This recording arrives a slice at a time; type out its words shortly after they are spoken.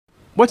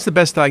What's the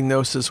best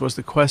diagnosis was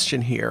the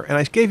question here. And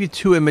I gave you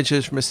two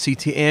images from a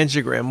CT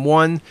angiogram.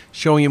 One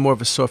showing you more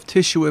of a soft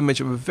tissue image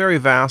of a very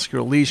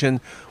vascular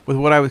lesion with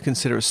what I would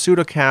consider a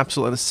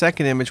pseudocapsule, and a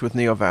second image with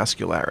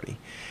neovascularity.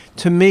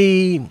 To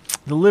me,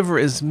 the liver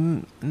is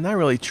not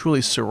really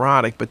truly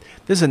cirrhotic, but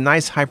there's a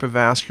nice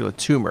hypervascular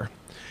tumor.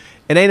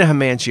 It ain't a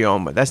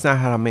hemangioma. That's not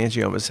how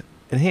hemangiomas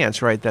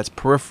enhance, right? That's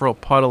peripheral,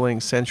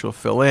 puddling, central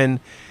fill-in.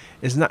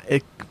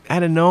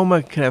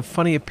 Adenoma can have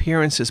funny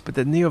appearances, but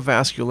the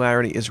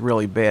neovascularity is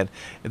really bad.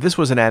 If this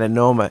was an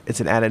adenoma, it's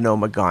an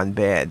adenoma gone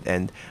bad.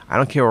 And I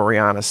don't care what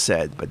Rihanna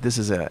said, but this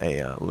is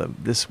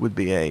this would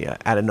be a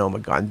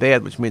adenoma gone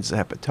bad, which means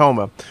a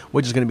hepatoma,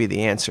 which is going to be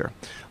the answer.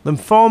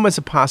 Lymphoma is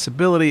a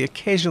possibility.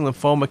 Occasional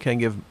lymphoma can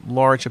give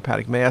large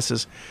hepatic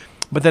masses,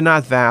 but they're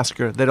not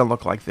vascular. They don't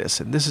look like this.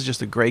 And this is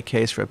just a great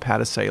case for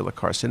hepatocellular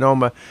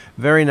carcinoma,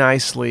 very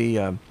nicely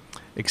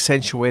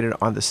accentuated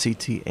on the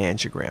CT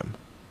angiogram.